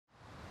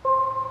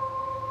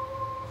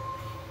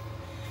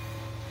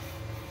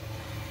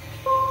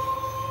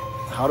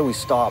how do we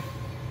stop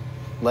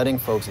letting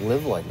folks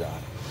live like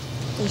that?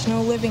 There's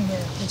no living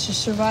here. It's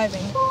just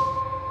surviving.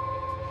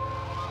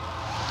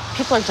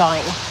 People are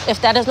dying.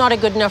 If that is not a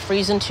good enough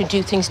reason to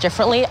do things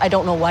differently, I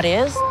don't know what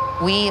is.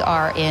 We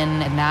are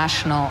in a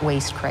national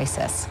waste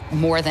crisis.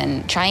 More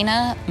than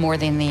China, more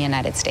than the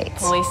United States.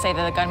 Police say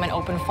that the gunman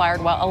opened fire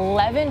while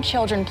 11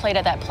 children played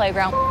at that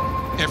playground.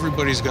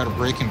 Everybody's got a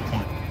breaking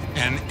point.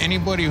 And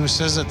anybody who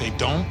says that they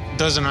don't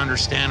doesn't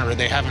understand, or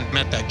they haven't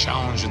met that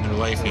challenge in their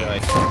life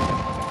yet.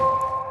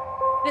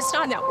 It's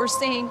not that we're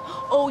saying,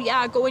 oh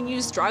yeah, go and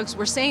use drugs.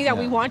 We're saying that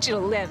we want you to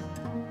live.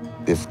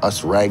 If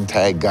us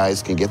ragtag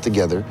guys can get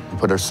together,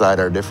 put aside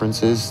our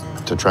differences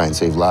to try and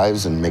save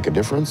lives and make a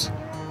difference,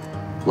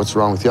 what's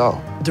wrong with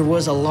y'all? There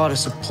was a lot of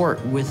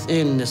support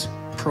within this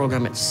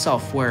program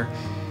itself where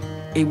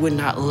it would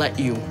not let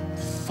you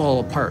fall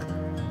apart.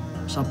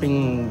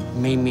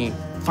 Something made me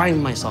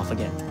find myself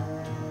again.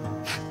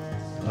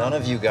 None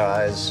of you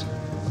guys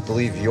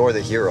believe you're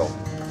the hero.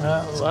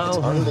 Well, it's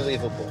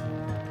unbelievable.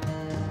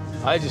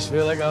 I just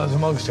feel like I was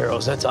amongst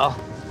heroes, that's all.